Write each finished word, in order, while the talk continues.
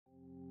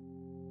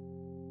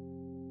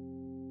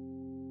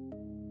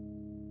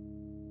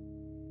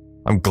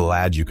I'm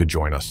glad you could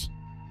join us.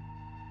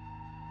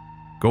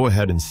 Go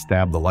ahead and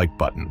stab the like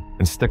button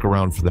and stick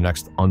around for the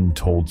next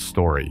untold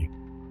story.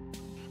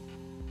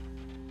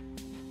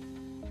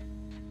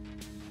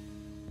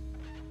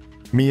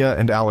 Mia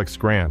and Alex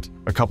Grant,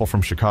 a couple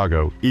from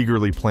Chicago,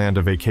 eagerly planned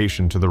a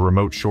vacation to the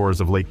remote shores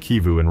of Lake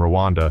Kivu in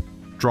Rwanda,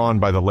 drawn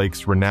by the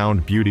lake's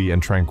renowned beauty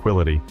and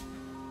tranquility.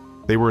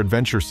 They were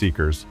adventure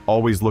seekers,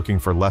 always looking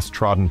for less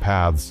trodden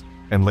paths,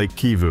 and Lake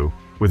Kivu,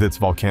 with its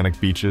volcanic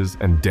beaches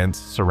and dense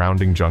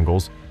surrounding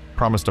jungles,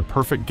 promised a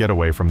perfect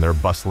getaway from their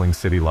bustling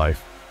city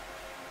life.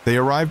 They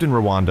arrived in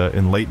Rwanda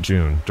in late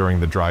June during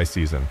the dry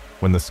season,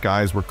 when the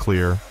skies were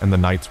clear and the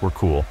nights were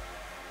cool.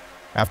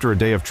 After a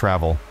day of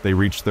travel, they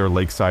reached their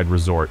lakeside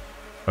resort,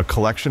 a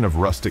collection of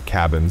rustic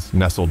cabins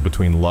nestled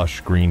between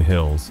lush green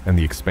hills and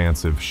the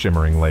expansive,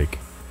 shimmering lake.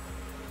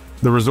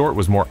 The resort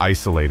was more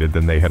isolated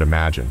than they had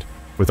imagined,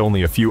 with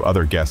only a few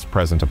other guests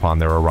present upon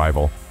their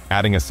arrival,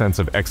 adding a sense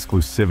of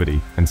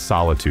exclusivity and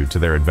solitude to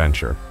their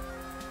adventure.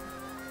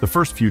 The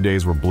first few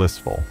days were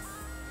blissful.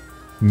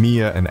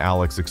 Mia and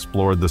Alex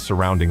explored the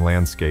surrounding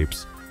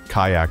landscapes,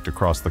 kayaked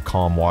across the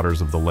calm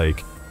waters of the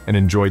lake, and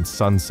enjoyed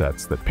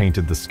sunsets that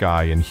painted the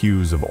sky in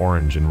hues of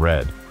orange and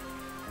red.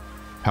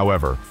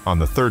 However, on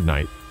the third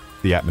night,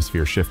 the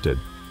atmosphere shifted.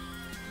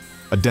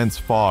 A dense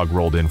fog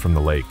rolled in from the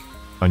lake,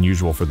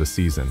 unusual for the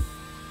season,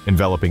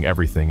 enveloping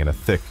everything in a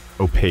thick,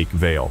 opaque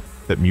veil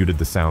that muted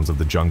the sounds of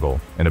the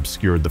jungle and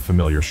obscured the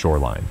familiar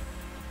shoreline.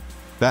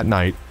 That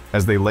night,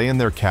 as they lay in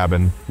their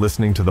cabin,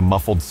 listening to the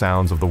muffled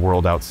sounds of the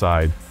world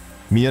outside,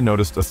 Mia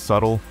noticed a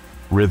subtle,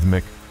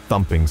 rhythmic,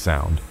 thumping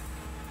sound.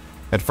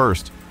 At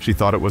first, she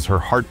thought it was her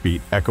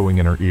heartbeat echoing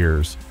in her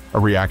ears, a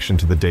reaction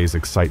to the day's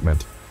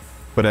excitement.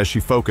 But as she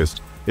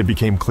focused, it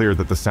became clear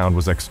that the sound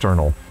was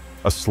external,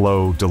 a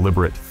slow,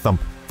 deliberate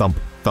thump, thump,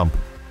 thump,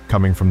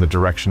 coming from the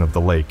direction of the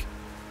lake.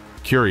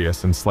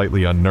 Curious and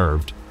slightly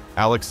unnerved,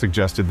 Alex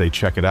suggested they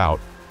check it out,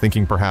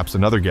 thinking perhaps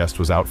another guest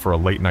was out for a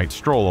late-night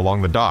stroll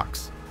along the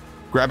docks.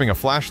 Grabbing a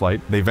flashlight,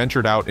 they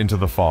ventured out into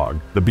the fog,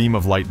 the beam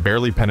of light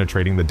barely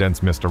penetrating the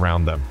dense mist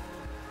around them.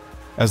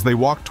 As they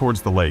walked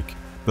towards the lake,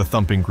 the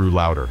thumping grew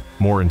louder,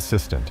 more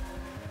insistent.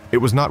 It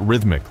was not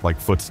rhythmic like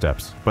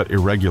footsteps, but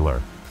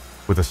irregular,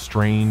 with a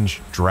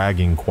strange,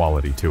 dragging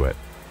quality to it.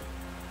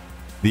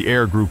 The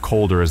air grew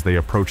colder as they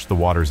approached the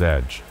water's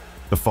edge,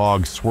 the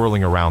fog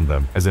swirling around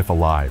them as if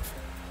alive.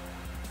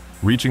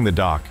 Reaching the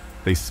dock,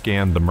 they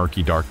scanned the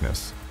murky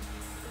darkness.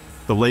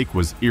 The lake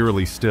was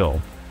eerily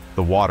still,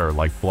 the water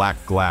like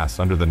black glass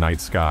under the night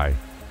sky.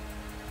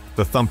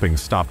 The thumping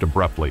stopped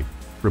abruptly,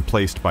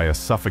 replaced by a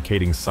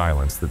suffocating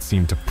silence that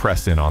seemed to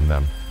press in on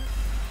them.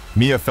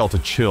 Mia felt a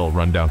chill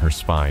run down her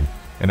spine,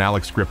 and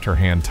Alex gripped her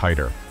hand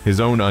tighter, his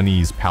own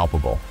unease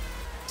palpable.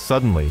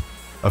 Suddenly,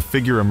 a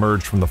figure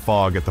emerged from the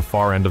fog at the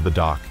far end of the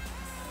dock.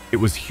 It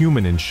was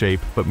human in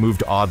shape, but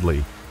moved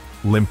oddly,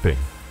 limping,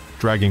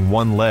 dragging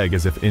one leg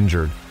as if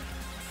injured.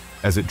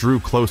 As it drew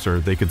closer,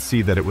 they could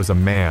see that it was a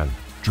man,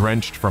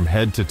 drenched from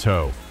head to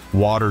toe,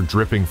 water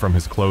dripping from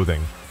his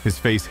clothing, his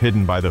face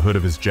hidden by the hood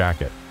of his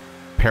jacket.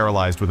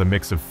 Paralyzed with a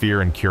mix of fear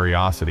and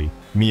curiosity,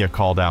 Mia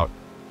called out,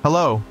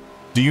 "Hello,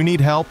 do you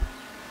need help?"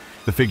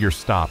 The figure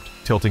stopped,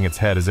 tilting its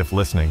head as if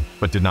listening,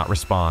 but did not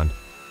respond.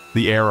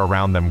 The air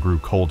around them grew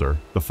colder,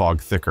 the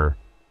fog thicker,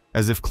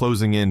 as if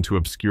closing in to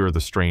obscure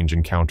the strange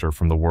encounter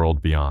from the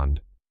world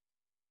beyond.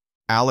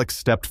 Alex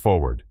stepped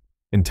forward,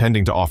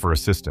 intending to offer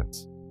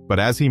assistance, but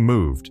as he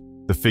moved,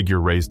 the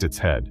figure raised its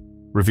head,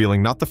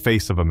 revealing not the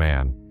face of a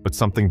man, but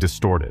something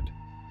distorted,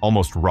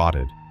 almost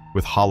rotted,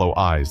 with hollow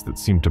eyes that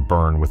seemed to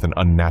burn with an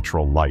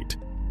unnatural light.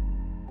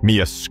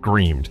 Mia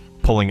screamed,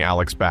 pulling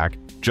Alex back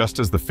just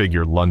as the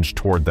figure lunged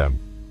toward them,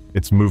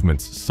 its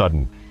movements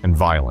sudden and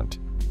violent.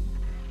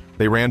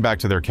 They ran back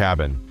to their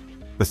cabin,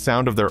 the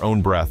sound of their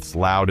own breaths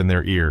loud in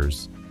their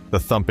ears. The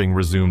thumping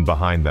resumed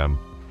behind them,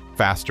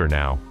 faster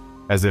now,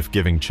 as if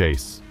giving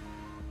chase.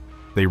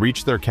 They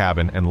reached their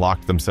cabin and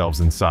locked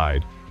themselves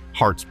inside,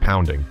 hearts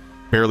pounding,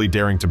 barely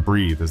daring to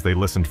breathe as they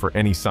listened for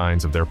any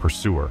signs of their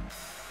pursuer.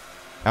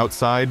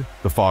 Outside,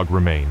 the fog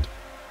remained,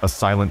 a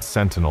silent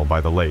sentinel by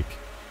the lake,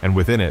 and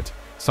within it,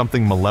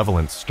 something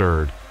malevolent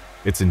stirred,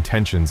 its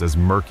intentions as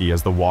murky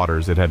as the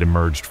waters it had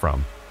emerged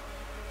from.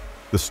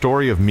 The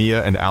story of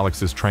Mia and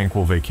Alex's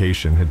tranquil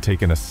vacation had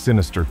taken a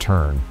sinister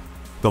turn,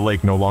 the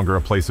lake no longer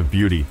a place of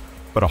beauty,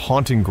 but a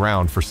haunting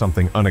ground for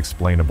something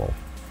unexplainable,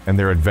 and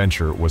their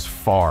adventure was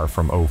far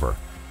from over.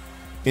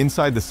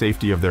 Inside the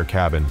safety of their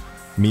cabin,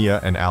 Mia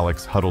and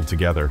Alex huddled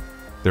together,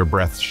 their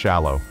breaths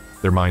shallow,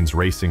 their minds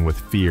racing with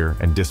fear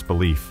and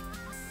disbelief.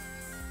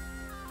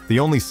 The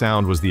only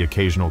sound was the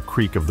occasional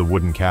creak of the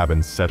wooden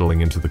cabin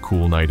settling into the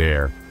cool night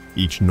air,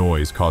 each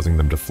noise causing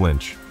them to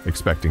flinch,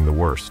 expecting the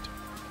worst.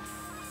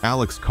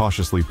 Alex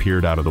cautiously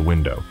peered out of the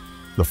window,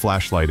 the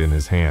flashlight in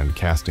his hand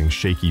casting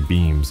shaky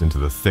beams into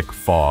the thick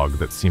fog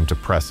that seemed to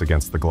press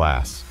against the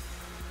glass.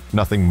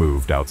 Nothing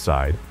moved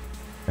outside,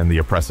 and the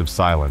oppressive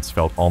silence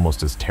felt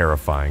almost as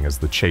terrifying as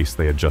the chase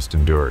they had just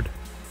endured.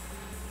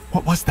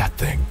 "What was that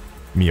thing?"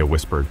 Mia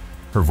whispered,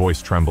 her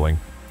voice trembling.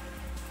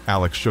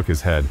 Alex shook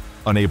his head,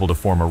 unable to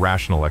form a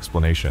rational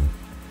explanation.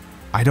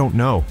 "I don't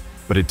know,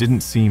 but it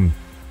didn't seem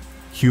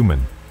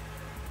human."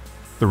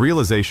 The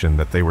realization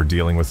that they were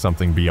dealing with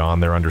something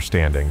beyond their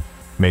understanding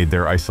made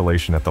their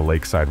isolation at the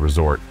lakeside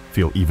resort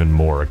feel even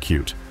more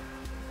acute.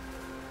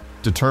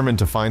 Determined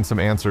to find some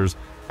answers,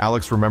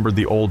 Alex remembered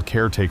the old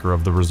caretaker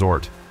of the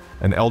resort,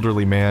 an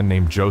elderly man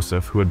named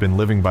Joseph who had been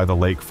living by the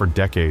lake for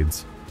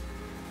decades.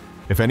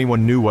 If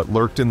anyone knew what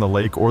lurked in the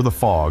lake or the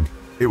fog,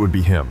 it would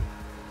be him.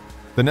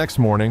 The next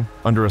morning,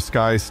 under a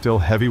sky still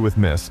heavy with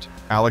mist,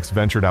 Alex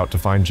ventured out to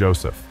find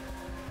Joseph.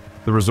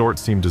 The resort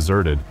seemed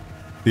deserted,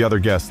 the other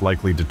guests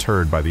likely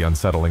deterred by the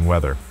unsettling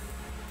weather.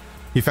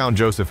 He found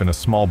Joseph in a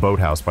small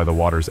boathouse by the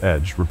water's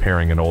edge,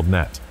 repairing an old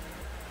net.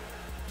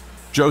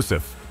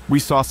 "Joseph, we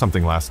saw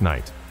something last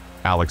night,"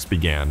 Alex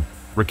began,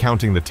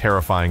 recounting the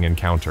terrifying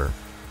encounter.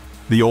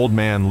 The old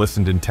man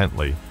listened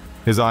intently,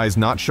 his eyes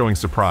not showing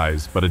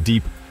surprise, but a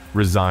deep,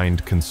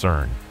 resigned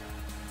concern.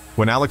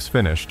 When Alex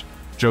finished,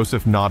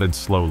 Joseph nodded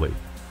slowly,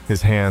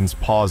 his hands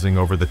pausing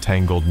over the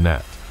tangled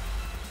net.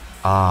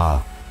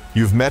 "Ah,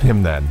 you've met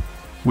him then.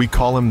 We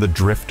call him the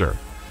Drifter.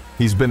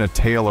 He's been a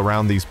tale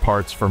around these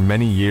parts for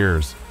many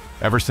years,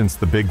 ever since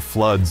the big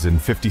floods in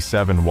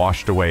 '57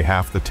 washed away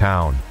half the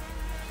town.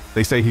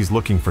 They say he's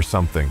looking for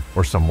something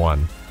or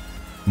someone.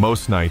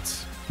 Most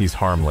nights, he's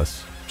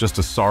harmless, just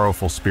a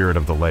sorrowful spirit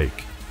of the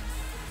lake.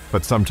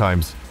 But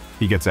sometimes,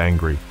 he gets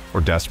angry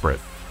or desperate."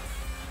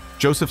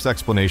 Joseph's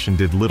explanation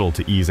did little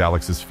to ease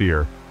Alex's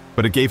fear,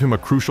 but it gave him a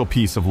crucial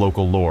piece of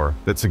local lore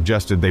that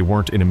suggested they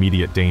weren't in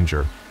immediate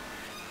danger.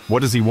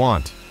 "What does he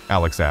want?"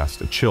 Alex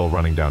asked, a chill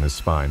running down his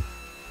spine.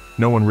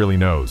 "No one really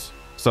knows.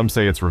 Some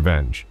say it's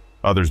revenge.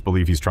 Others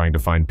believe he's trying to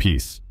find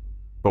peace.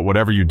 But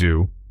whatever you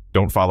do,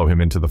 don't follow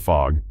him into the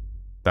fog.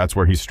 That's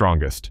where he's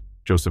strongest,"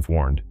 Joseph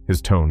warned,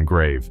 his tone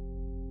grave.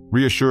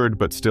 Reassured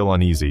but still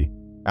uneasy,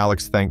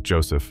 Alex thanked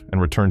Joseph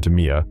and returned to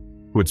Mia,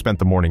 who had spent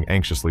the morning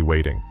anxiously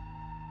waiting.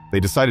 They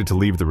decided to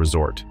leave the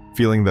resort,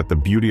 feeling that the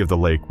beauty of the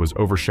lake was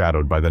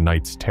overshadowed by the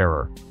night's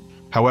terror.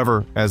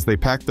 However, as they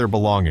packed their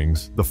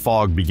belongings, the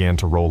fog began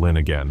to roll in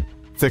again,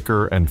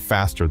 thicker and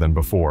faster than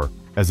before,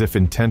 as if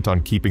intent on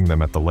keeping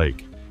them at the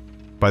lake.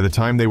 By the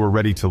time they were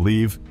ready to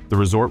leave, the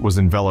resort was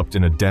enveloped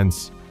in a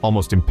dense,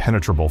 almost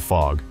impenetrable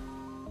fog.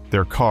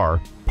 Their car,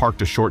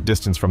 parked a short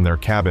distance from their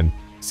cabin,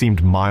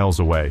 seemed miles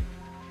away.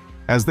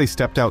 As they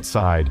stepped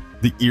outside,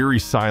 the eerie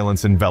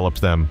silence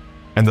enveloped them,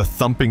 and the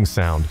thumping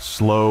sound,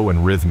 slow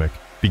and rhythmic,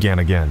 began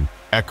again,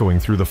 echoing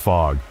through the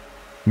fog.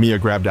 Mia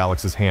grabbed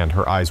Alex's hand,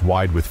 her eyes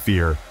wide with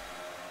fear.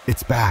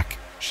 "It's back,"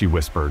 she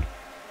whispered.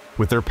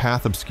 With their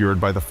path obscured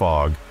by the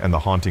fog and the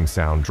haunting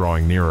sound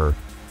drawing nearer,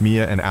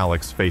 Mia and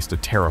Alex faced a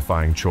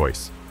terrifying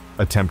choice: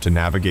 attempt to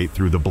navigate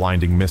through the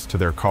blinding mist to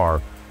their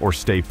car, or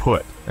stay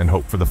put and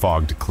hope for the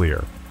fog to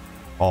clear.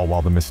 All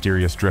while the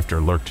mysterious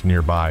drifter lurked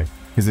nearby,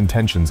 his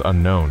intentions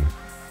unknown.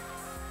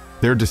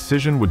 Their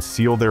decision would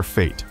seal their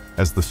fate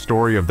as the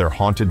story of their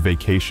haunted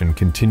vacation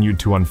continued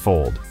to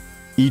unfold,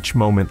 each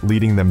moment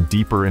leading them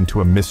deeper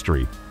into a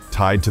mystery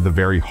tied to the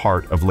very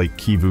heart of Lake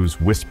Kivu's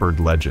whispered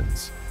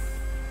legends.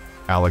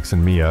 Alex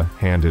and Mia,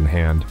 hand in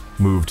hand,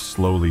 moved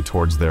slowly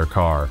towards their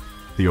car,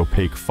 the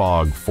opaque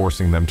fog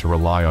forcing them to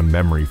rely on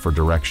memory for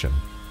direction.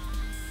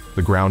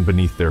 The ground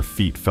beneath their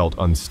feet felt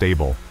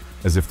unstable,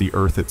 as if the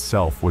earth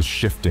itself was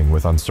shifting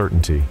with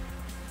uncertainty.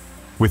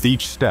 With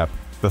each step,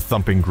 the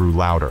thumping grew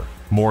louder,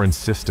 more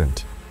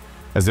insistent.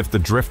 As if the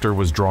drifter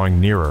was drawing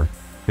nearer,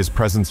 his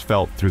presence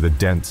felt through the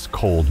dense,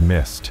 cold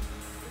mist.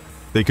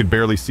 They could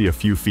barely see a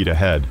few feet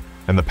ahead,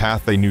 and the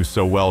path they knew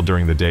so well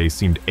during the day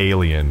seemed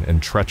alien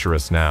and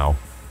treacherous now.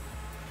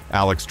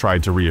 Alex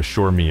tried to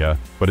reassure Mia,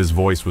 but his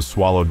voice was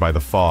swallowed by the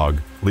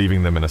fog,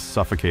 leaving them in a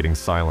suffocating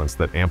silence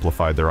that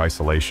amplified their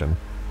isolation.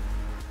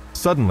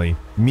 Suddenly,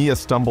 Mia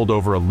stumbled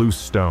over a loose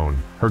stone,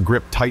 her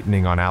grip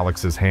tightening on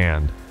Alex's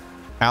hand.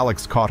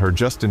 Alex caught her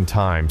just in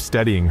time,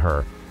 steadying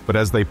her, but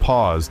as they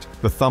paused,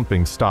 the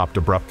thumping stopped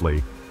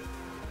abruptly.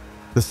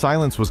 The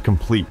silence was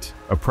complete,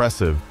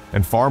 oppressive,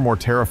 and far more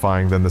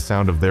terrifying than the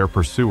sound of their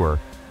pursuer.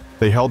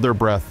 They held their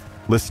breath,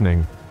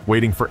 listening,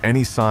 waiting for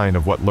any sign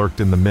of what lurked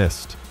in the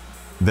mist.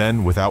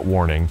 Then, without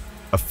warning,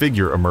 a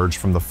figure emerged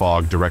from the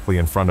fog directly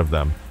in front of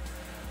them.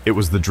 It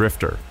was the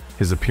drifter,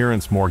 his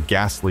appearance more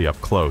ghastly up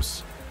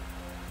close.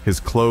 His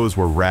clothes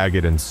were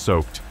ragged and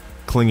soaked,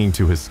 clinging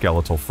to his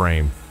skeletal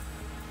frame.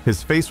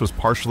 His face was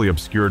partially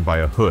obscured by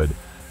a hood,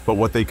 but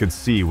what they could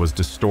see was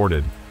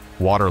distorted,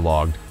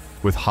 waterlogged,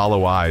 with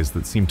hollow eyes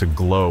that seemed to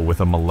glow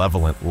with a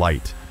malevolent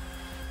light.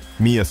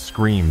 Mia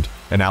screamed,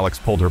 and Alex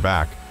pulled her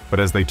back, but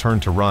as they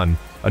turned to run,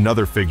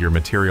 another figure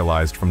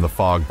materialized from the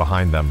fog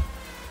behind them.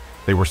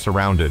 They were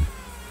surrounded,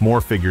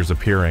 more figures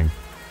appearing,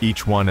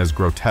 each one as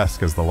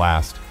grotesque as the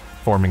last,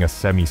 forming a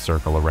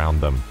semicircle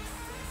around them.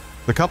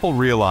 The couple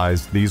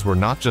realized these were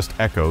not just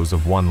echoes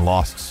of one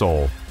lost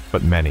soul,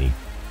 but many,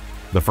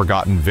 the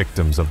forgotten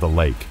victims of the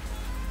lake,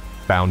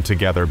 bound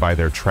together by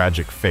their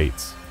tragic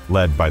fates,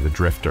 led by the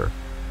drifter.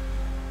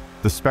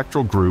 The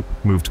spectral group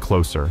moved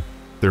closer,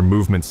 their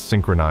movements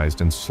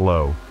synchronized and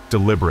slow,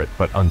 deliberate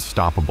but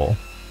unstoppable.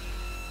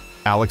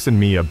 Alex and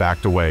Mia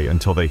backed away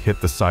until they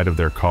hit the side of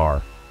their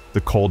car,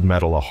 the cold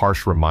metal a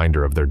harsh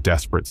reminder of their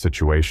desperate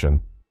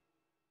situation.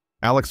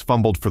 Alex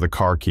fumbled for the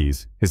car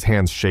keys, his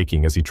hands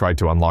shaking as he tried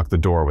to unlock the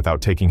door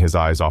without taking his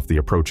eyes off the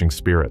approaching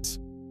spirits.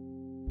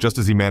 Just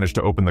as he managed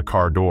to open the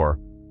car door,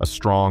 a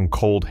strong,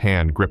 cold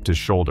hand gripped his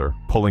shoulder,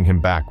 pulling him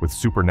back with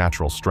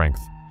supernatural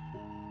strength.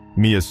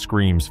 Mia's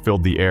screams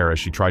filled the air as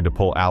she tried to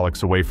pull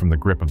Alex away from the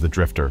grip of the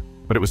drifter,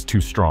 but it was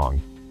too strong.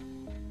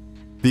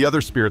 The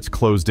other spirits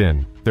closed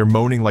in, their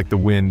moaning like the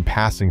wind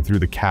passing through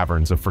the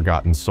caverns of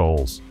forgotten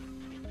souls.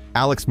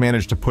 Alex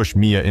managed to push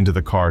Mia into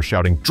the car,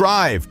 shouting,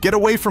 "Drive! Get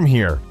away from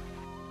here!"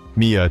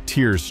 Mia,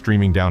 tears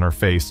streaming down her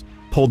face,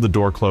 pulled the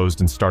door closed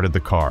and started the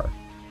car.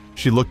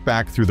 She looked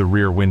back through the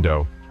rear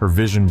window, her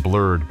vision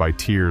blurred by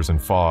tears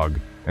and fog,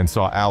 and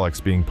saw Alex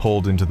being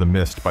pulled into the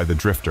mist by the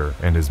drifter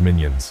and his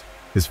minions,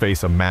 his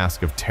face a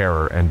mask of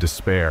terror and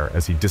despair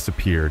as he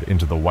disappeared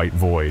into the white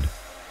void.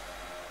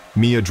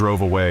 Mia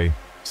drove away,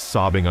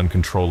 sobbing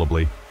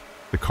uncontrollably,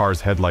 the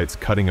car's headlights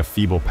cutting a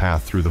feeble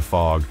path through the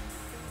fog.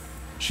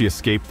 She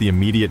escaped the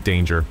immediate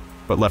danger,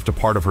 but left a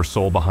part of her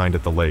soul behind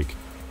at the lake,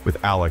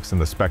 with Alex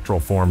and the spectral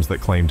forms that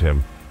claimed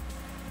him.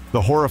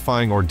 The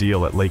horrifying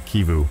ordeal at Lake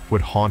Kivu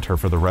would haunt her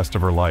for the rest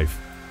of her life.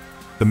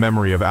 The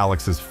memory of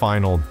Alex's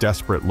final,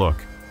 desperate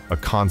look, a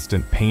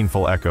constant,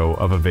 painful echo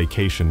of a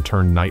vacation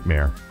turned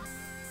nightmare.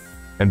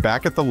 And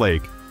back at the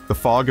lake, the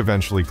fog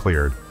eventually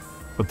cleared,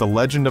 but the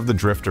legend of the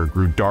drifter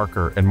grew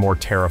darker and more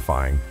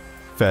terrifying,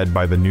 fed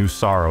by the new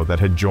sorrow that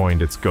had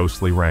joined its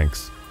ghostly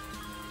ranks.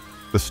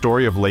 The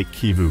story of Lake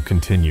Kivu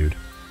continued,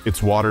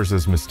 its waters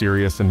as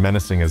mysterious and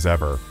menacing as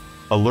ever,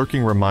 a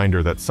lurking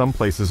reminder that some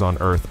places on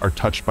Earth are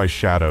touched by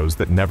shadows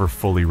that never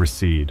fully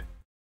recede.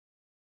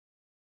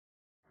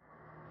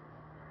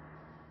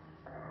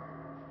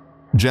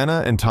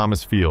 Jenna and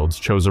Thomas Fields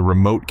chose a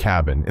remote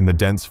cabin in the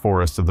dense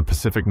forests of the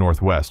Pacific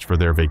Northwest for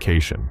their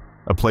vacation,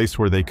 a place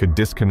where they could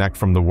disconnect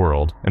from the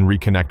world and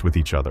reconnect with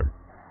each other.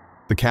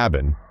 The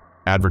cabin,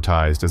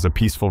 advertised as a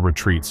peaceful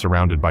retreat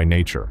surrounded by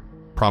nature,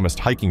 promised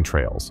hiking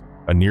trails,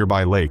 a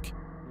nearby lake,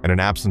 and an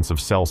absence of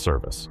cell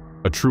service,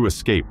 a true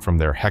escape from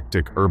their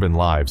hectic urban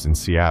lives in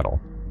Seattle.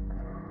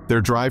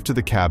 Their drive to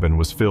the cabin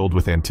was filled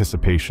with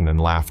anticipation and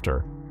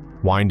laughter,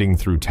 winding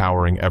through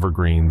towering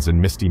evergreens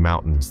and misty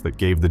mountains that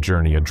gave the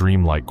journey a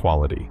dreamlike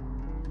quality.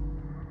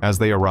 As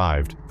they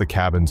arrived, the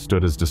cabin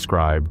stood as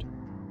described,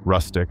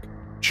 rustic,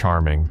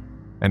 charming,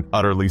 and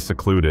utterly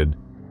secluded,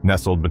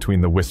 nestled between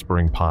the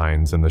whispering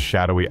pines and the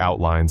shadowy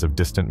outlines of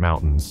distant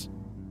mountains.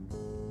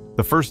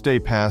 The first day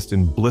passed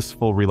in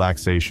blissful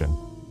relaxation.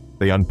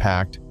 They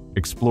unpacked,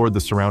 explored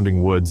the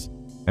surrounding woods,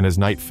 and as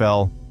night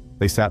fell,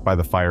 they sat by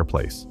the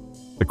fireplace,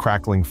 the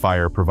crackling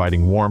fire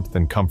providing warmth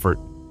and comfort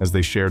as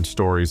they shared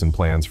stories and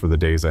plans for the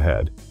days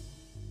ahead.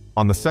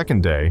 On the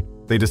second day,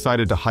 they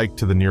decided to hike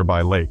to the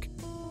nearby lake,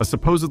 a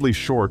supposedly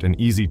short and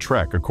easy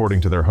trek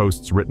according to their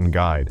host's written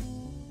guide.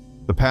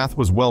 The path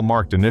was well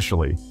marked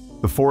initially,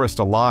 the forest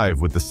alive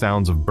with the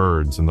sounds of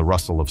birds and the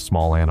rustle of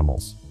small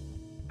animals.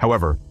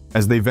 However,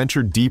 as they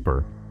ventured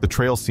deeper, the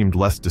trail seemed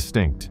less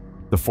distinct,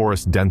 the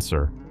forest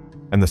denser,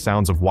 and the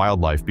sounds of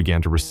wildlife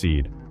began to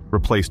recede,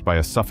 replaced by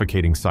a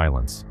suffocating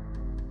silence.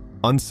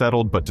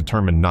 Unsettled but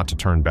determined not to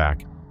turn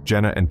back,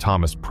 Jenna and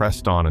Thomas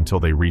pressed on until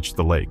they reached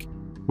the lake,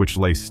 which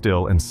lay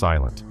still and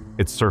silent,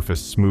 its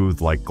surface smooth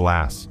like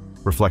glass,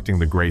 reflecting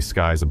the gray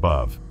skies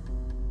above.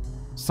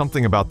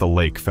 Something about the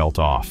lake felt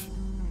off.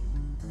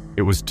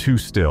 It was too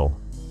still,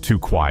 too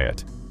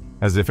quiet,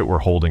 as if it were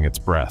holding its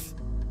breath.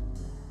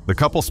 The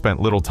couple spent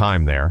little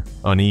time there,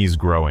 unease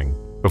growing,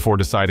 before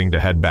deciding to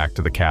head back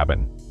to the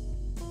cabin.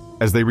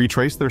 As they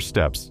retraced their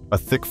steps, a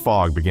thick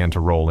fog began to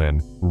roll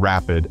in,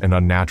 rapid and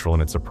unnatural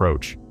in its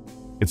approach.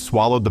 It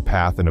swallowed the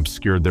path and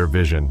obscured their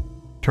vision,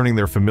 turning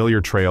their familiar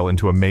trail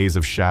into a maze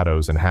of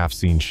shadows and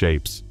half-seen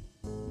shapes.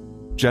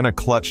 Jenna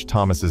clutched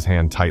Thomas's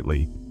hand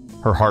tightly,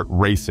 her heart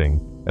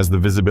racing as the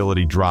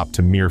visibility dropped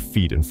to mere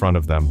feet in front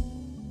of them.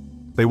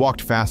 They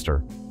walked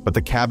faster, but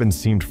the cabin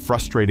seemed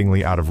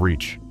frustratingly out of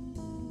reach.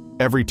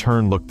 Every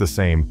turn looked the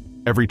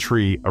same, every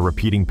tree a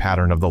repeating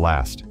pattern of the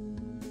last.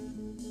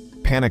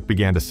 Panic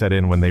began to set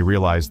in when they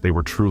realized they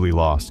were truly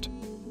lost.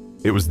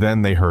 It was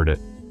then they heard it.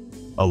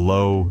 A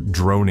low,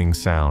 droning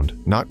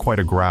sound, not quite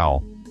a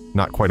growl,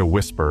 not quite a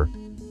whisper,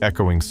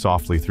 echoing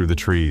softly through the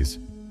trees.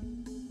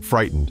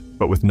 Frightened,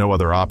 but with no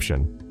other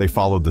option, they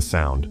followed the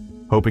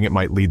sound, hoping it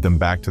might lead them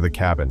back to the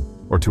cabin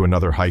or to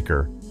another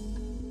hiker.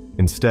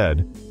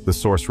 Instead, the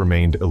source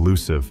remained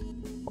elusive,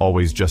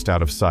 always just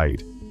out of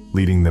sight,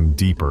 leading them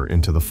deeper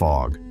into the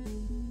fog.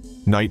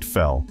 Night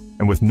fell,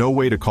 and with no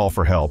way to call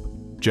for help,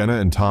 Jenna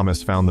and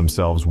Thomas found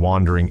themselves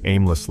wandering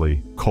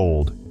aimlessly,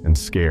 cold and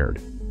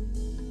scared.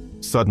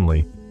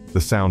 Suddenly,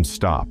 the sound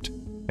stopped,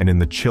 and in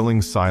the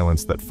chilling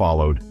silence that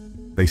followed,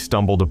 they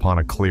stumbled upon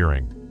a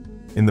clearing.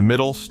 In the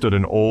middle stood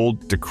an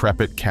old,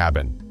 decrepit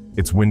cabin,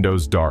 its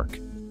windows dark,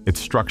 its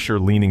structure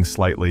leaning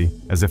slightly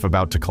as if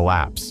about to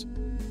collapse.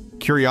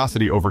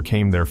 Curiosity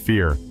overcame their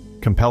fear,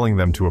 compelling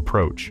them to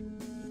approach.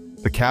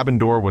 The cabin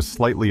door was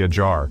slightly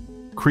ajar,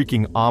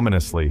 creaking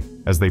ominously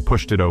as they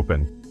pushed it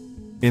open.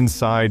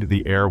 Inside,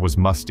 the air was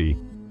musty,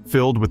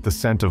 filled with the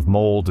scent of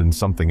mold and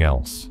something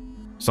else.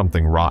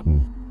 Something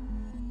rotten.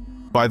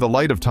 By the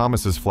light of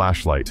Thomas's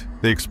flashlight,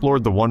 they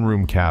explored the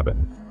one-room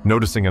cabin,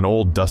 noticing an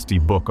old dusty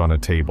book on a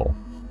table.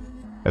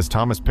 As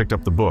Thomas picked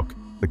up the book,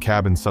 the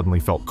cabin suddenly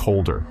felt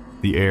colder,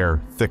 the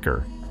air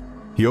thicker.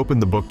 He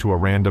opened the book to a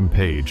random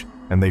page,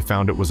 and they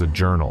found it was a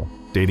journal,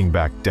 dating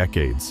back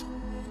decades.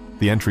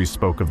 The entries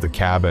spoke of the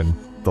cabin,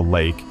 the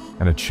lake,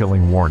 and a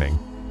chilling warning: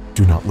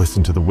 do not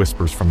listen to the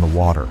whispers from the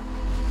water.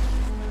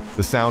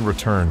 The sound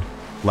returned,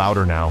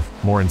 louder now,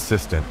 more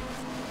insistent.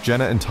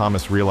 Jenna and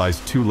Thomas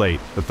realized too late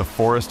that the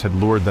forest had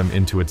lured them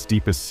into its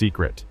deepest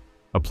secret,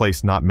 a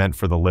place not meant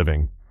for the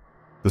living.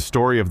 The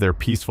story of their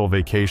peaceful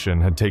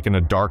vacation had taken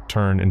a dark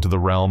turn into the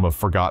realm of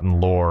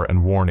forgotten lore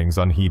and warnings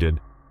unheeded.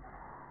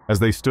 As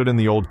they stood in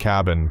the old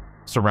cabin,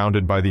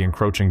 surrounded by the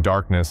encroaching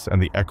darkness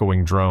and the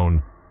echoing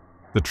drone,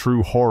 the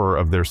true horror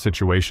of their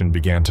situation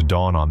began to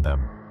dawn on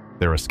them,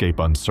 their escape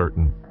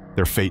uncertain,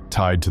 their fate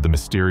tied to the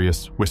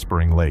mysterious,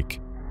 whispering lake.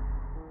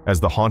 As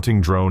the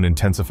haunting drone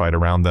intensified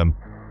around them,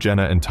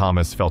 Jenna and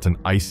Thomas felt an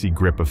icy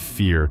grip of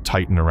fear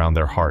tighten around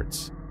their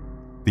hearts.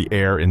 The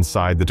air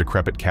inside the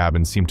decrepit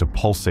cabin seemed to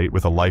pulsate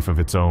with a life of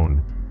its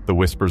own, the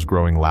whispers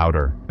growing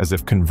louder, as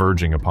if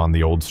converging upon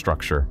the old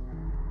structure.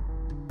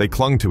 They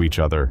clung to each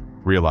other,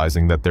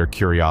 realizing that their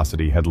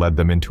curiosity had led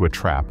them into a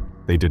trap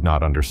they did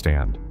not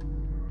understand.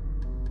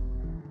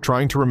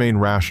 Trying to remain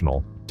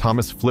rational,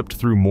 Thomas flipped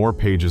through more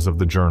pages of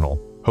the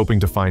journal, hoping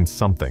to find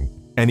something,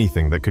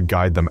 anything that could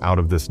guide them out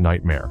of this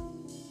nightmare.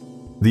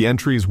 The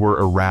entries were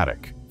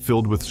erratic,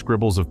 filled with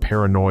scribbles of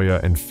paranoia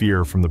and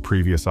fear from the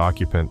previous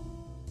occupant,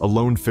 a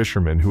lone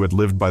fisherman who had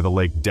lived by the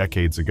lake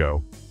decades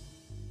ago.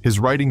 His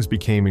writings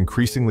became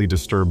increasingly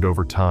disturbed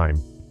over time,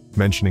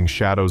 mentioning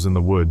shadows in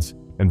the woods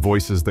and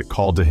voices that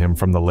called to him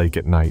from the lake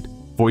at night,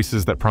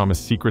 voices that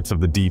promised secrets of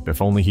the deep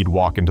if only he'd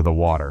walk into the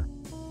water.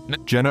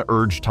 Jenna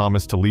urged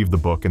Thomas to leave the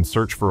book and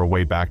search for a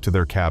way back to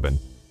their cabin,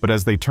 but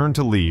as they turned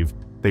to leave,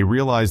 they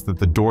realized that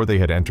the door they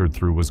had entered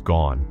through was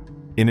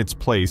gone. In its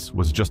place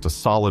was just a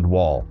solid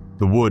wall,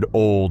 the wood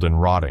old and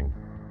rotting.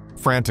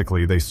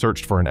 Frantically, they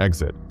searched for an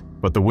exit,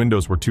 but the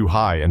windows were too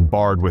high and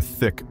barred with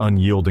thick,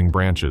 unyielding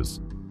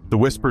branches. The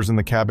whispers in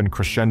the cabin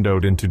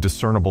crescendoed into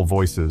discernible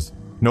voices,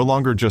 no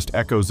longer just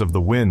echoes of the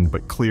wind,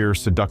 but clear,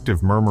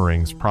 seductive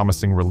murmurings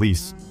promising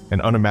release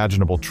and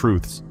unimaginable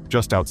truths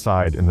just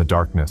outside in the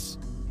darkness.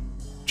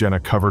 Jenna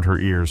covered her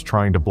ears,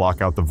 trying to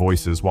block out the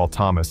voices, while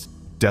Thomas,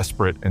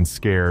 desperate and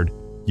scared,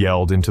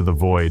 yelled into the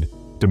void,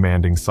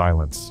 demanding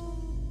silence.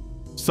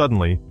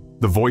 Suddenly,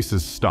 the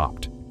voices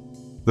stopped.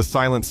 The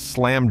silence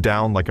slammed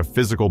down like a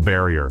physical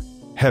barrier,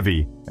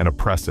 heavy and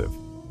oppressive.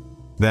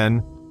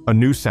 Then, a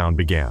new sound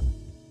began,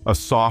 a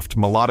soft,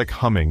 melodic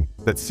humming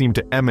that seemed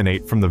to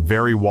emanate from the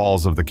very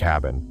walls of the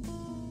cabin.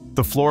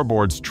 The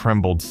floorboards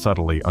trembled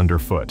subtly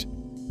underfoot,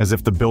 as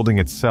if the building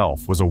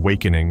itself was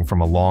awakening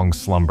from a long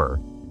slumber.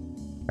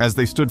 As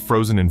they stood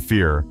frozen in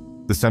fear,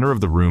 the center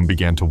of the room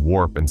began to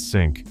warp and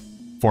sink,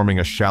 forming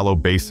a shallow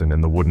basin in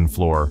the wooden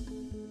floor.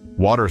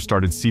 Water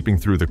started seeping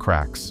through the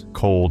cracks,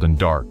 cold and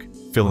dark,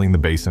 filling the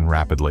basin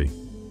rapidly.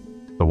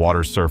 The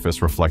water's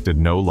surface reflected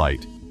no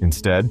light.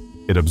 Instead,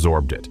 it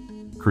absorbed it,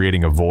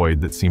 creating a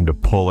void that seemed to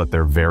pull at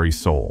their very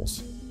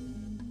souls.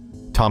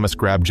 Thomas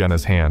grabbed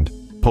Jenna's hand,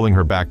 pulling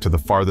her back to the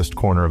farthest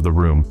corner of the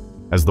room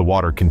as the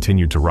water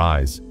continued to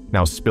rise,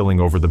 now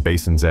spilling over the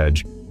basin's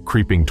edge,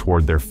 creeping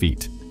toward their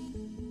feet.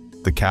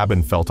 The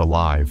cabin felt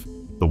alive,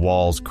 the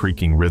walls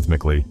creaking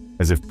rhythmically,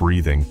 as if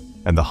breathing,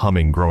 and the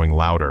humming growing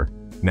louder,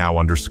 now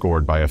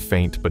underscored by a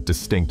faint but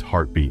distinct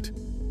heartbeat.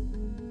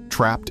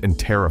 Trapped and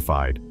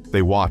terrified,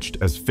 they watched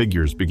as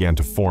figures began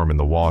to form in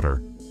the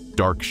water,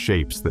 dark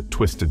shapes that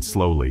twisted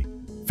slowly,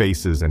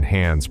 faces and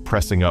hands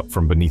pressing up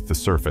from beneath the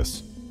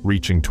surface,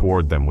 reaching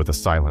toward them with a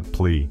silent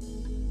plea.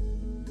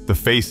 The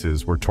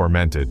faces were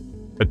tormented,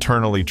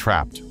 eternally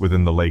trapped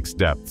within the lake's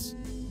depths,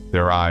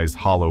 their eyes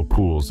hollow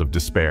pools of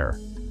despair.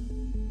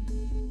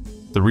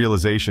 The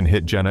realization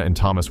hit Jenna and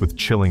Thomas with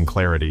chilling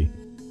clarity.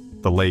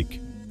 The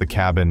lake, the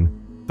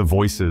cabin, the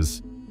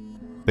voices,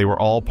 they were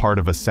all part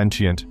of a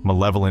sentient,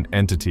 malevolent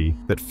entity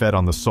that fed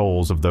on the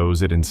souls of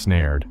those it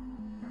ensnared.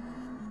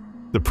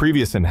 The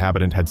previous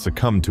inhabitant had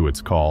succumbed to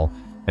its call,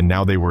 and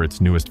now they were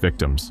its newest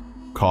victims,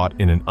 caught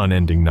in an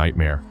unending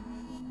nightmare.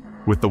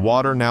 With the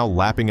water now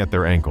lapping at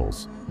their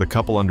ankles, the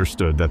couple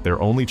understood that their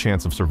only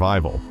chance of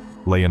survival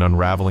lay in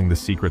unraveling the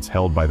secrets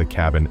held by the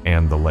cabin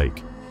and the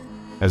lake.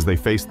 As they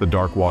faced the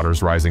dark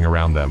waters rising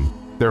around them,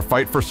 their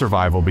fight for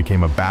survival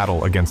became a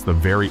battle against the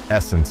very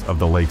essence of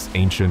the lake's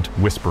ancient,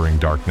 whispering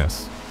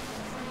darkness.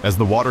 As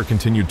the water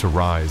continued to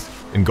rise,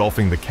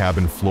 engulfing the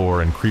cabin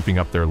floor and creeping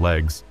up their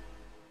legs,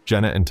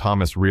 Jenna and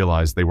Thomas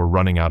realized they were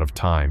running out of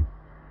time.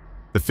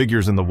 The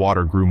figures in the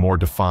water grew more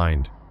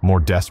defined, more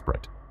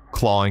desperate,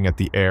 clawing at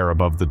the air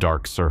above the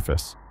dark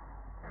surface.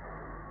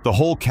 The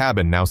whole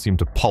cabin now seemed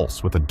to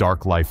pulse with a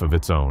dark life of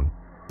its own,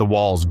 the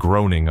walls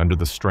groaning under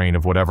the strain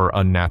of whatever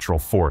unnatural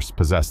force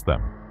possessed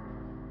them.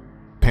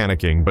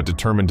 Panicking but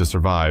determined to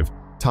survive,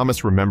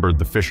 Thomas remembered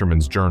the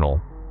fisherman's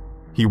journal.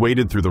 He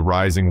waded through the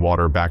rising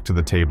water back to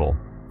the table,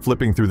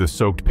 flipping through the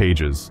soaked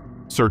pages,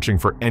 searching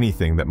for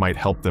anything that might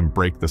help them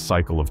break the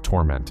cycle of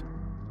torment.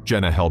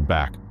 Jenna held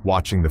back,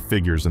 watching the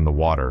figures in the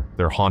water,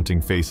 their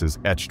haunting faces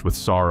etched with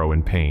sorrow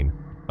and pain,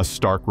 a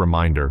stark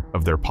reminder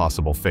of their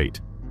possible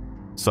fate.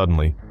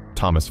 Suddenly,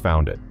 Thomas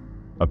found it.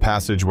 A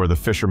passage where the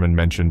fisherman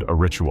mentioned a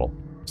ritual,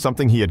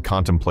 something he had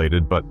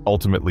contemplated but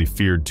ultimately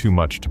feared too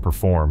much to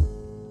perform.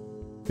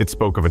 It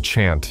spoke of a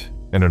chant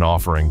and an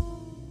offering,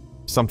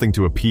 something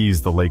to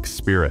appease the lake's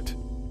spirit,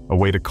 a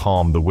way to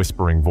calm the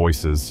whispering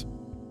voices.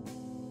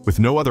 With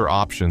no other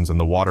options and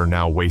the water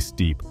now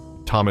waist-deep,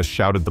 Thomas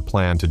shouted the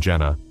plan to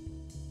Jenna.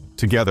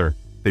 Together,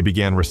 they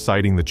began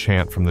reciting the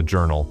chant from the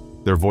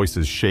journal, their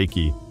voices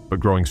shaky but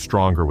growing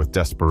stronger with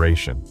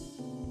desperation.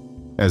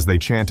 As they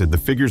chanted, the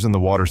figures in the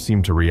water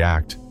seemed to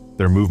react,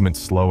 their movements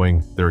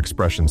slowing, their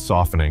expressions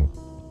softening.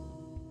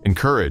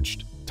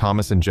 Encouraged,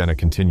 Thomas and Jenna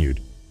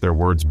continued, their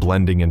words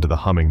blending into the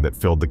humming that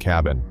filled the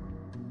cabin.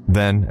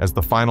 Then, as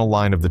the final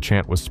line of the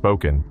chant was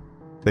spoken,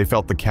 they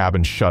felt the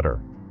cabin shudder,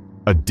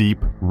 a deep,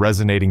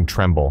 resonating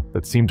tremble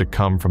that seemed to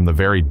come from the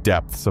very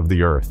depths of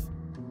the earth.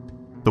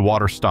 The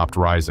water stopped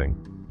rising.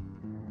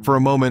 For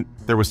a moment,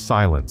 there was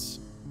silence,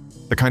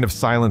 the kind of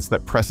silence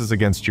that presses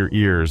against your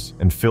ears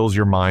and fills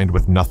your mind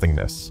with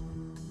nothingness.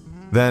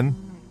 Then,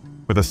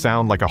 with a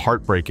sound like a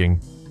heart breaking,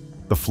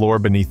 the floor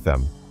beneath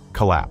them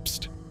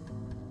collapsed.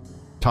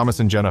 Thomas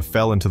and Jenna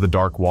fell into the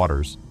dark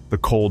waters, the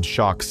cold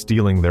shock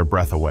stealing their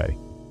breath away.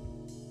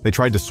 They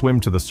tried to swim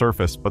to the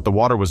surface, but the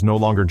water was no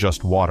longer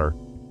just water.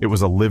 It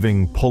was a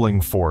living, pulling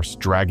force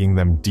dragging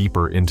them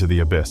deeper into the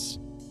abyss.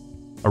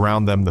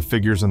 Around them, the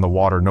figures in the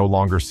water no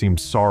longer seemed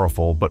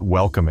sorrowful but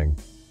welcoming,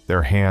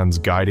 their hands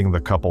guiding the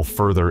couple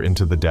further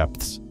into the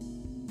depths.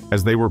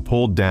 As they were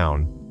pulled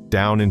down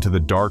into the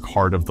dark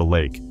heart of the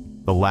lake,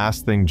 the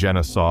last thing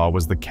Jenna saw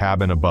was the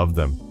cabin above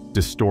them,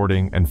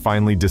 distorting and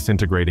finally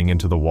disintegrating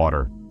into the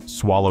water,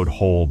 swallowed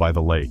whole by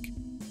the lake.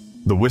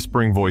 The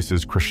whispering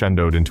voices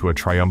crescendoed into a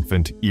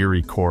triumphant,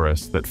 eerie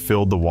chorus that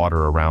filled the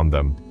water around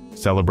them,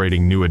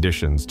 celebrating new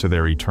additions to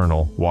their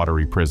eternal,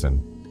 watery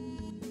prison.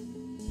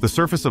 The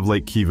surface of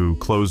Lake Kivu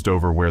closed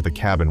over where the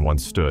cabin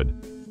once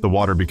stood, the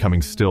water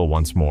becoming still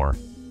once more,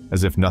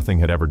 as if nothing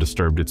had ever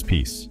disturbed its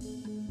peace.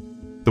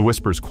 The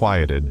whispers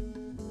quieted,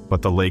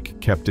 but the lake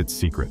kept its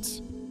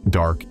secrets,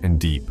 dark and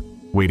deep,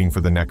 waiting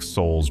for the next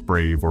souls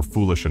brave or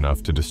foolish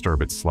enough to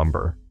disturb its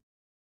slumber.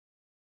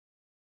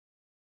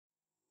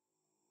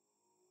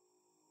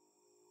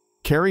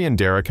 Carrie and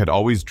Derek had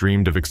always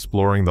dreamed of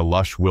exploring the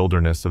lush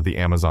wilderness of the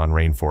Amazon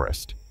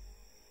rainforest.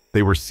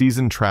 They were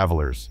seasoned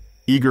travelers,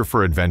 eager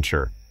for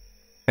adventure,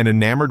 and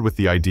enamored with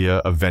the idea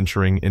of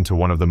venturing into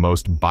one of the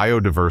most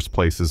biodiverse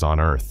places on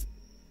Earth.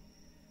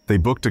 They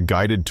booked a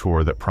guided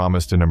tour that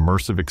promised an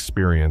immersive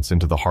experience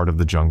into the heart of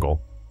the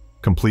jungle,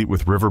 complete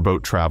with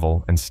riverboat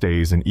travel and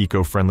stays in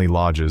eco-friendly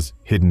lodges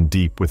hidden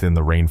deep within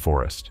the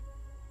rainforest.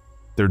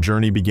 Their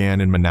journey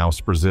began in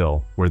Manaus,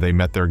 Brazil, where they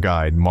met their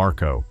guide,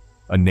 Marco,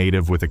 a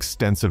native with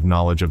extensive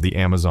knowledge of the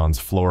Amazon's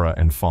flora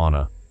and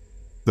fauna.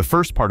 The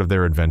first part of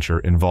their adventure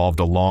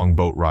involved a long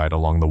boat ride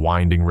along the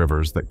winding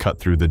rivers that cut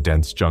through the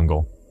dense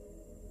jungle.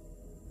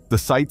 The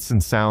sights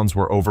and sounds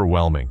were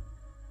overwhelming.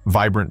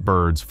 Vibrant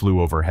birds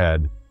flew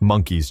overhead,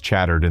 monkeys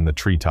chattered in the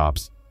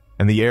treetops,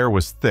 and the air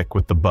was thick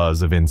with the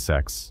buzz of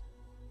insects.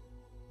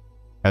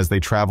 As they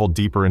traveled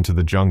deeper into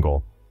the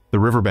jungle, the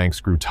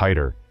riverbanks grew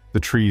tighter, the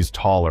trees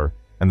taller,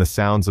 and the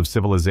sounds of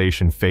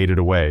civilization faded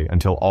away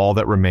until all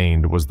that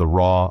remained was the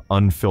raw,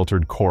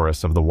 unfiltered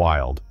chorus of the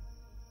wild.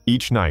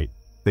 Each night,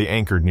 they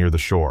anchored near the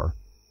shore,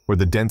 where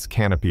the dense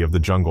canopy of the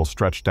jungle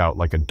stretched out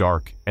like a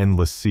dark,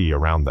 endless sea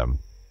around them.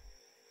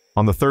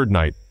 On the third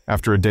night,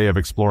 after a day of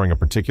exploring a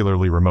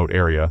particularly remote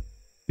area,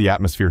 the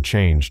atmosphere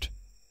changed.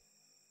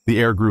 The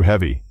air grew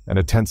heavy, and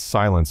a tense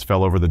silence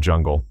fell over the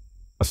jungle,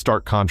 a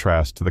stark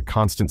contrast to the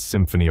constant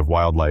symphony of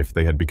wildlife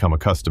they had become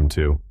accustomed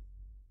to.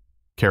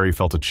 Carrie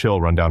felt a chill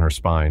run down her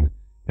spine,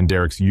 and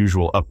Derek's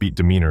usual upbeat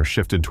demeanor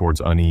shifted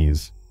towards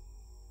unease.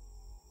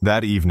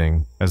 That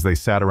evening, as they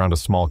sat around a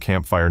small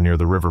campfire near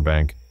the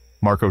riverbank,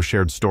 Marco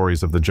shared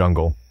stories of the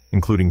jungle,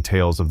 including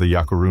tales of the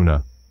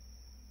Yakuruna.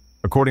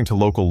 According to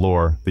local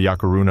lore, the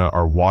Yakuruna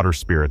are water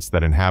spirits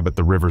that inhabit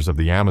the rivers of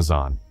the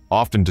Amazon,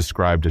 often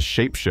described as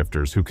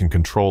shapeshifters who can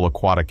control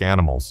aquatic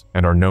animals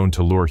and are known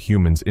to lure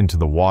humans into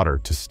the water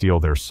to steal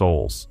their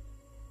souls.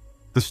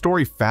 The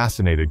story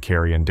fascinated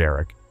Carrie and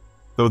Derek,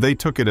 though they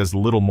took it as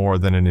little more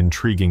than an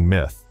intriguing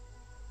myth,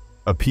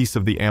 a piece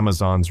of the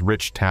Amazon's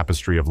rich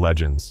tapestry of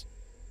legends.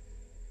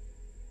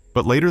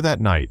 But later that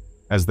night,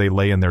 as they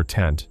lay in their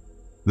tent,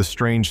 the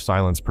strange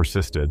silence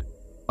persisted,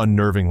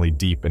 unnervingly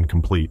deep and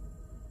complete.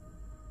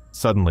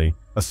 Suddenly,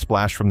 a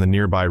splash from the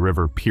nearby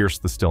river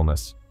pierced the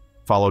stillness,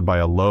 followed by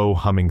a low,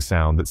 humming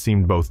sound that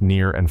seemed both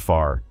near and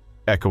far,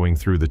 echoing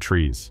through the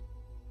trees.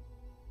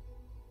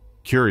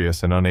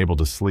 Curious and unable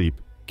to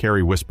sleep,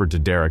 Carrie whispered to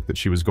Derek that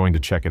she was going to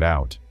check it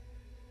out.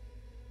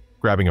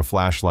 Grabbing a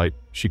flashlight,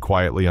 she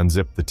quietly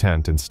unzipped the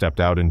tent and stepped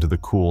out into the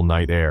cool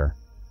night air.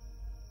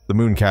 The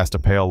moon cast a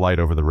pale light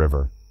over the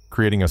river,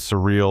 creating a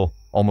surreal,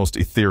 almost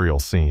ethereal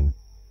scene.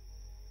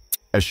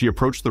 As she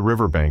approached the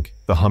riverbank,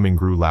 the humming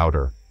grew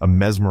louder, a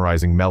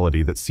mesmerizing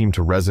melody that seemed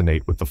to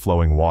resonate with the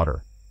flowing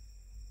water.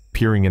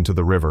 Peering into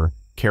the river,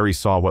 Carrie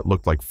saw what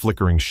looked like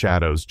flickering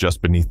shadows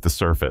just beneath the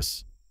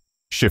surface,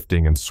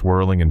 shifting and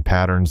swirling in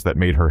patterns that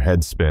made her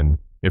head spin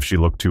if she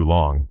looked too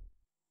long.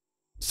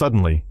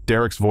 Suddenly,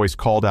 Derek's voice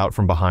called out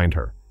from behind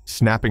her,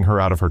 snapping her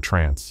out of her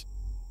trance.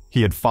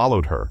 He had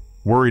followed her,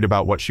 worried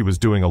about what she was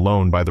doing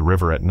alone by the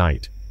river at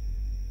night.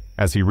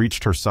 As he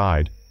reached her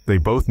side, they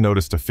both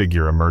noticed a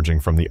figure emerging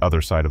from the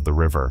other side of the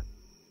river.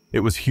 It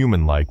was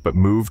human-like but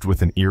moved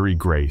with an eerie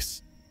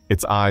grace,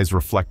 its eyes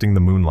reflecting the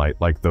moonlight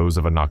like those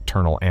of a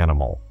nocturnal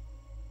animal.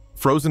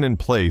 Frozen in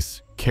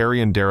place,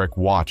 Carrie and Derek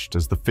watched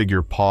as the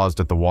figure paused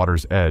at the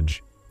water's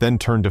edge, then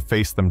turned to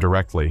face them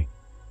directly.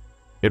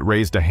 It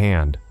raised a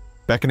hand,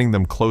 beckoning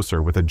them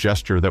closer with a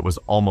gesture that was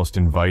almost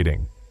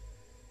inviting.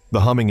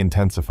 The humming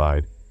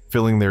intensified,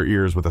 filling their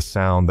ears with a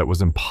sound that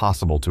was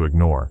impossible to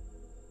ignore.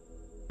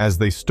 As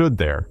they stood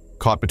there,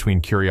 caught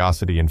between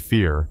curiosity and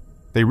fear,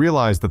 they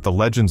realized that the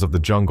legends of the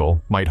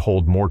jungle might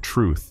hold more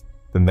truth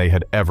than they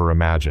had ever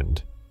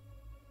imagined.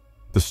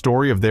 The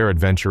story of their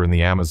adventure in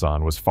the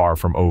Amazon was far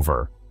from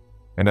over,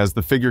 and as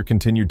the figure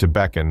continued to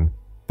beckon,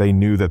 they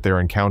knew that their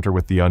encounter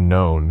with the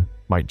unknown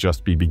might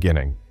just be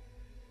beginning.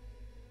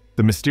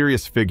 The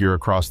mysterious figure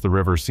across the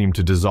river seemed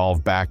to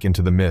dissolve back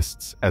into the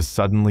mists as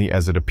suddenly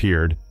as it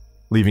appeared,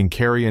 leaving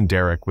Carrie and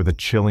Derek with a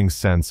chilling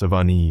sense of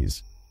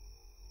unease.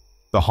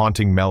 The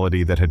haunting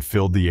melody that had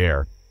filled the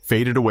air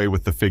faded away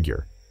with the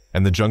figure,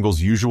 and the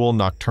jungle's usual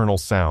nocturnal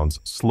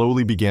sounds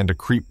slowly began to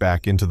creep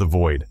back into the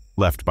void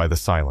left by the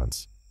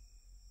silence.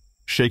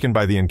 Shaken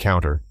by the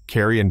encounter,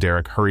 Carrie and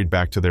Derek hurried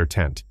back to their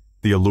tent,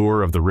 the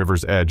allure of the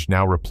river's edge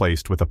now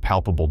replaced with a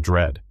palpable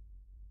dread.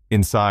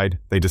 Inside,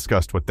 they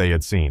discussed what they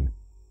had seen.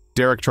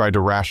 Derek tried to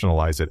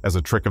rationalize it as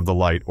a trick of the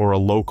light or a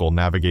local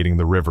navigating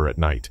the river at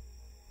night,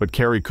 but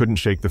Carrie couldn't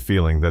shake the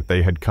feeling that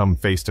they had come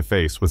face to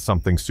face with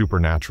something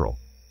supernatural,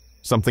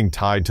 something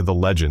tied to the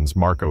legends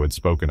Marco had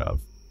spoken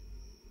of.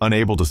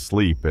 Unable to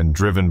sleep and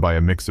driven by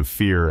a mix of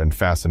fear and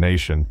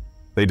fascination,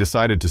 they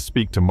decided to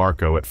speak to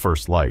Marco at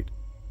first light.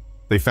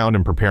 They found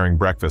him preparing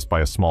breakfast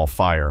by a small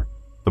fire,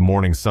 the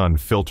morning sun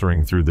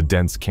filtering through the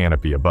dense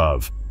canopy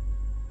above.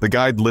 The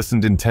guide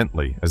listened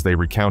intently as they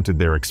recounted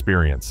their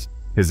experience,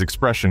 his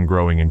expression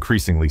growing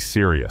increasingly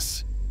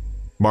serious.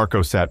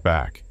 Marco sat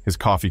back, his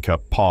coffee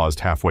cup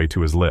paused halfway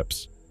to his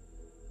lips.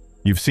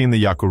 "You've seen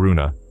the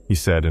Yakuruna," he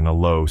said in a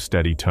low,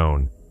 steady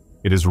tone.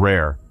 "It is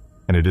rare,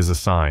 and it is a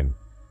sign.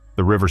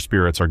 The river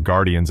spirits are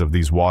guardians of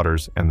these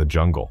waters and the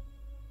jungle.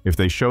 If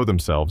they show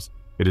themselves,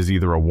 it is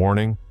either a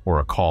warning or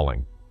a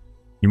calling.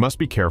 You must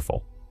be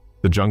careful.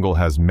 The jungle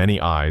has many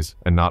eyes,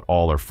 and not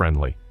all are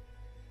friendly."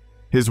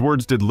 His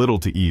words did little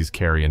to ease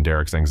Carrie and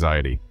Derek's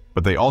anxiety,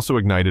 but they also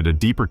ignited a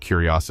deeper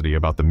curiosity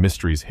about the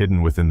mysteries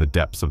hidden within the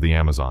depths of the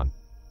Amazon.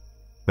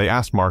 They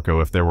asked Marco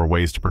if there were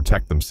ways to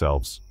protect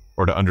themselves,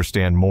 or to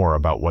understand more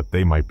about what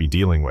they might be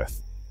dealing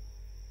with.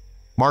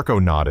 Marco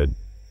nodded,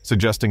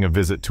 suggesting a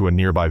visit to a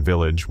nearby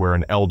village where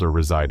an elder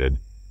resided,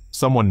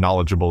 someone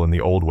knowledgeable in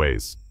the old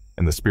ways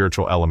and the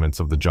spiritual elements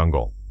of the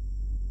jungle.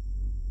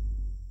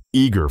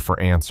 Eager for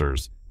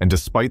answers, and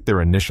despite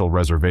their initial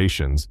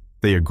reservations,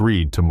 they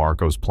agreed to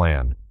Marco's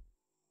plan.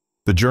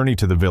 The journey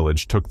to the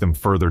village took them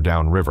further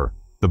downriver,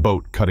 the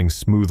boat cutting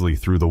smoothly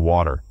through the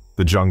water,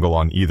 the jungle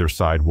on either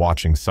side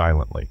watching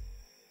silently.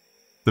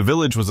 The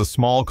village was a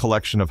small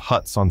collection of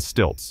huts on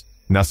stilts,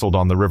 nestled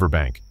on the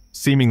riverbank,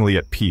 seemingly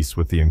at peace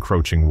with the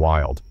encroaching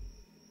wild.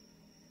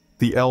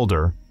 The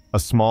elder, a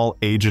small,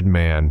 aged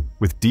man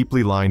with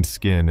deeply lined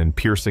skin and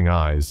piercing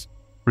eyes,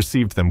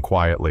 received them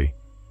quietly.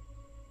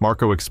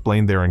 Marco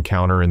explained their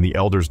encounter in the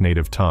elder's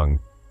native tongue,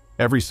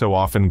 every so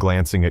often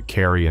glancing at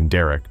Carrie and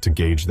Derek to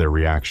gauge their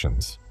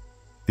reactions.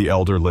 The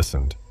elder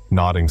listened,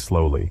 nodding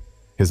slowly,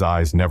 his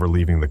eyes never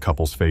leaving the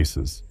couple's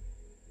faces.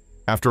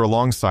 After a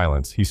long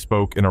silence, he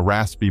spoke in a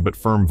raspy but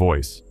firm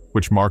voice,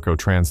 which Marco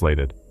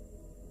translated.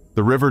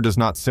 "The river does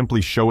not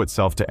simply show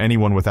itself to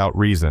anyone without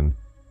reason.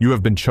 You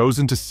have been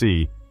chosen to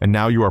see, and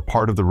now you are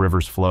part of the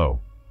river's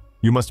flow.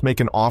 You must make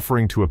an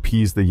offering to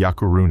appease the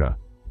Yakuruna,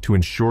 to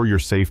ensure your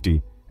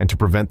safety, and to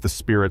prevent the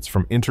spirits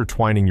from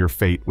intertwining your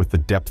fate with the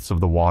depths of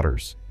the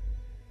waters."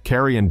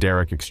 Carrie and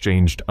Derek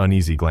exchanged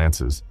uneasy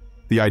glances.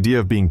 The idea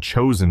of being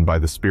chosen by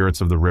the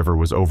spirits of the river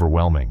was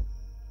overwhelming.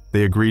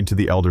 They agreed to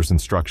the elder's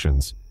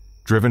instructions,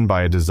 driven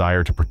by a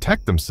desire to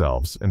protect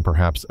themselves and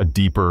perhaps a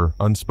deeper,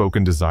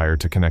 unspoken desire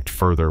to connect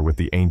further with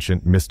the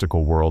ancient,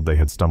 mystical world they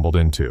had stumbled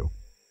into.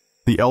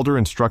 The elder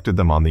instructed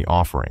them on the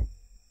offering,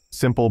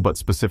 simple but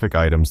specific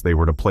items they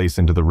were to place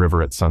into the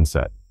river at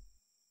sunset.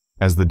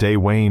 As the day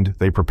waned,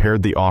 they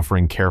prepared the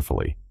offering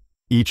carefully,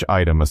 each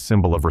item a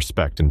symbol of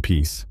respect and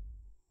peace.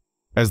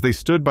 As they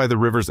stood by the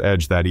river's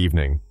edge that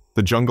evening,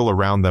 the jungle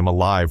around them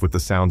alive with the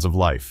sounds of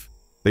life,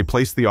 they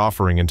placed the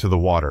offering into the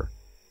water,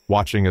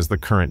 watching as the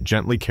current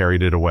gently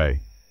carried it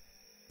away.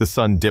 The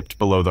sun dipped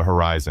below the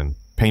horizon,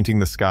 painting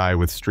the sky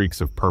with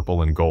streaks of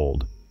purple and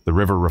gold, the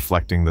river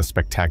reflecting the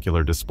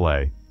spectacular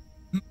display.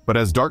 But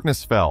as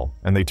darkness fell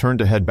and they turned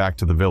to head back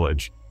to the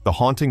village, the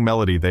haunting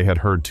melody they had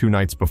heard 2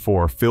 nights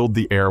before filled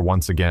the air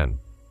once again,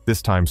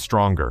 this time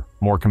stronger,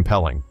 more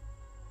compelling.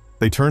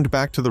 They turned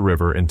back to the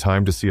river in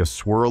time to see a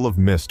swirl of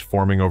mist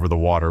forming over the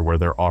water where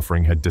their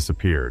offering had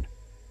disappeared.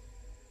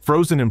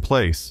 Frozen in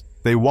place,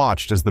 they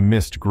watched as the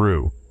mist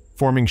grew,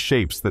 forming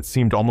shapes that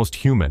seemed almost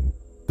human,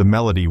 the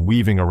melody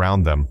weaving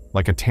around them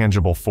like a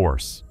tangible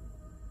force.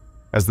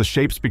 As the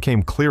shapes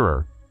became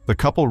clearer, the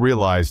couple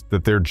realized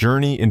that their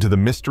journey into the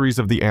mysteries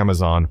of the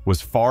Amazon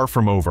was far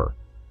from over,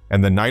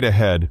 and the night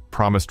ahead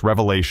promised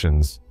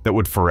revelations that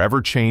would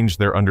forever change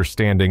their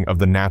understanding of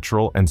the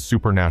natural and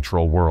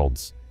supernatural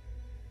worlds.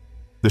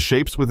 The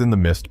shapes within the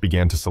mist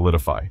began to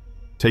solidify,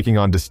 taking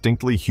on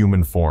distinctly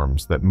human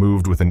forms that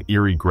moved with an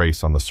eerie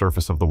grace on the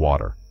surface of the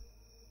water.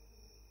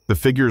 The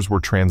figures were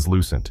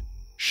translucent,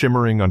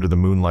 shimmering under the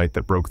moonlight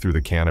that broke through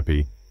the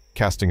canopy,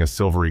 casting a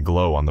silvery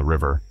glow on the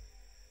river.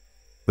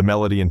 The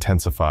melody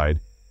intensified,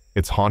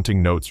 its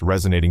haunting notes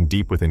resonating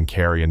deep within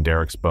Carrie and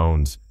Derek's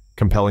bones,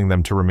 compelling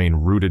them to remain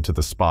rooted to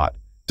the spot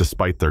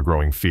despite their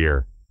growing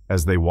fear.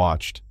 As they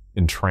watched,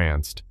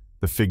 entranced,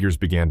 the figures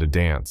began to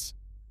dance,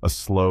 a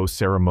slow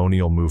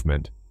ceremonial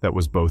movement that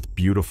was both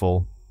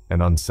beautiful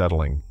and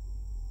unsettling.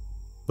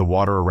 The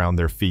water around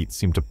their feet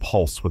seemed to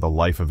pulse with a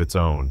life of its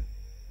own,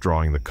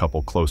 drawing the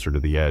couple closer to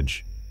the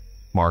edge.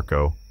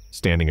 Marco,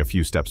 standing a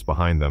few steps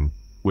behind them,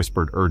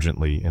 whispered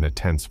urgently in a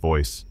tense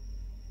voice,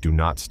 "Do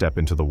not step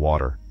into the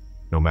water.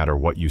 No matter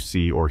what you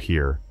see or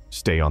hear,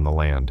 stay on the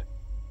land."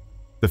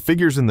 The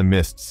figures in the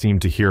mist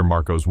seemed to hear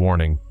Marco's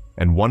warning,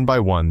 and one by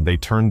one they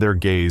turned their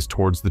gaze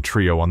towards the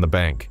trio on the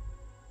bank.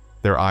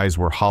 Their eyes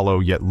were hollow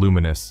yet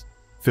luminous,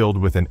 filled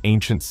with an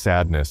ancient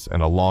sadness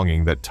and a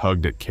longing that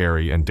tugged at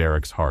Carrie and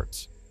Derek's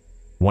hearts.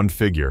 One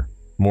figure,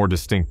 more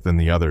distinct than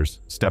the others,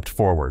 stepped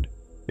forward,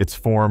 its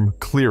form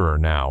clearer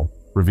now,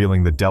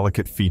 revealing the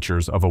delicate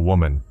features of a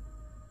woman.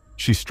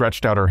 She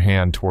stretched out her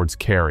hand towards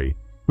Carrie,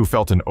 who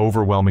felt an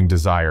overwhelming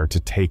desire to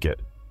take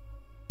it.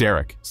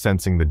 Derek,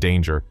 sensing the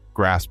danger,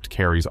 grasped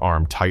Carrie's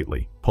arm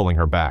tightly, pulling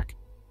her back.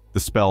 The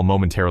spell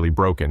momentarily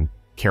broken,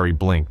 Carrie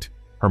blinked,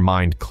 her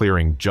mind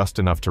clearing just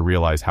enough to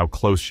realize how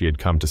close she had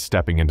come to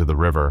stepping into the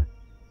river.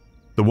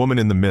 The woman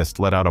in the mist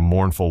let out a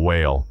mournful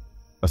wail,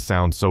 a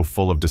sound so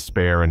full of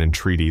despair and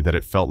entreaty that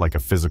it felt like a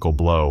physical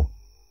blow.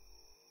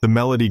 The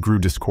melody grew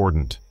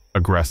discordant,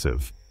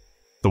 aggressive.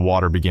 The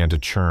water began to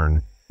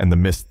churn, and the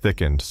mist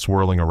thickened,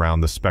 swirling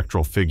around the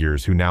spectral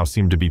figures who now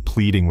seemed to be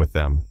pleading with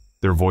them,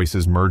 their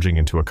voices merging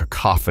into a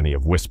cacophony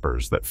of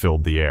whispers that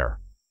filled the air.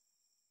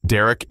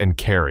 Derek and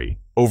Carrie,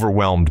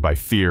 overwhelmed by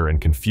fear and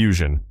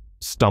confusion,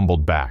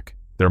 stumbled back,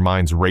 their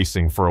minds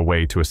racing for a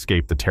way to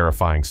escape the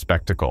terrifying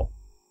spectacle.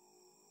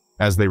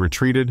 As they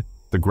retreated,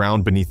 the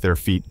ground beneath their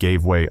feet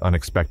gave way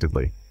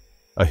unexpectedly,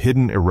 a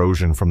hidden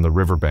erosion from the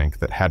riverbank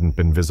that hadn't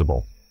been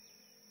visible.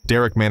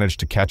 Derek managed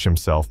to catch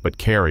himself, but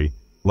Carrie,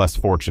 less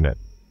fortunate,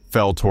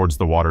 fell towards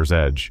the water's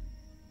edge.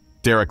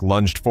 Derek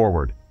lunged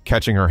forward,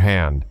 catching her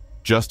hand,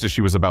 just as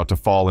she was about to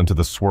fall into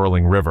the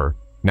swirling river,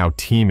 now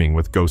teeming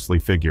with ghostly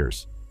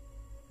figures.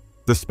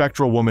 The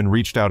spectral woman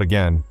reached out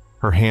again,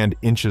 her hand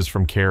inches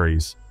from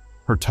Carrie's,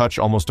 her touch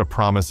almost a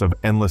promise of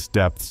endless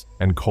depths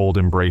and cold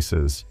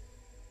embraces.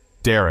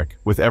 Derek,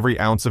 with every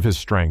ounce of his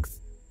strength,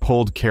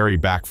 pulled Carrie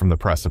back from the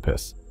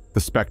precipice, the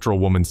spectral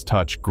woman's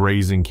touch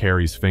grazing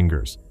Carrie's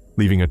fingers,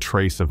 leaving a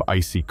trace of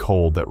icy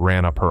cold that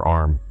ran up her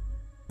arm.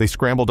 They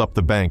scrambled up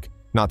the bank,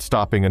 not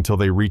stopping until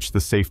they reached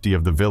the safety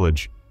of the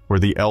village, where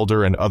the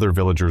elder and other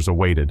villagers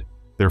awaited,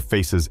 their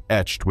faces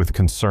etched with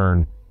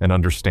concern and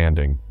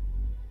understanding.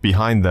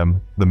 Behind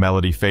them, the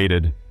melody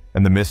faded,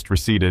 and the mist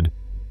receded,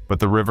 but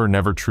the river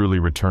never truly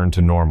returned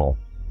to normal.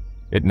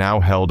 It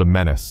now held a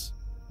menace,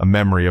 a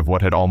memory of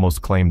what had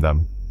almost claimed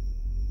them.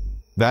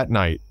 That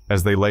night,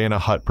 as they lay in a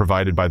hut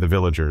provided by the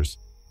villagers,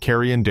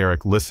 Carrie and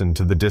Derek listened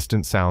to the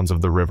distant sounds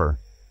of the river,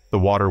 the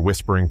water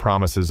whispering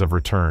promises of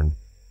return.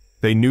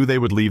 They knew they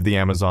would leave the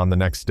Amazon the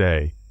next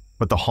day,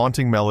 but the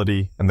haunting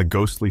melody and the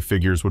ghostly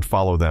figures would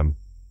follow them,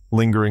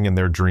 lingering in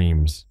their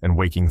dreams and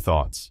waking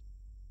thoughts.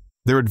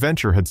 Their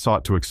adventure had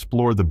sought to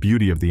explore the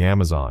beauty of the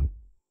Amazon,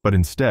 but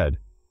instead,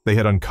 they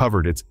had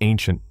uncovered its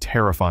ancient,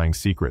 terrifying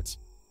secrets,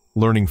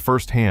 learning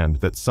firsthand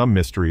that some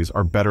mysteries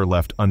are better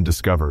left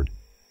undiscovered,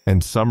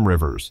 and some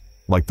rivers,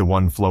 like the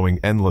one flowing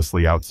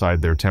endlessly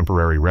outside their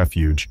temporary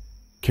refuge,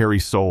 carry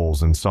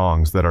souls and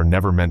songs that are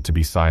never meant to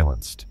be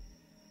silenced.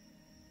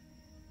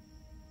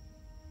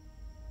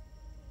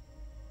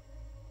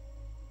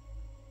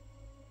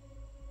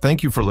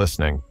 Thank you for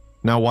listening.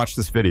 Now watch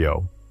this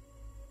video.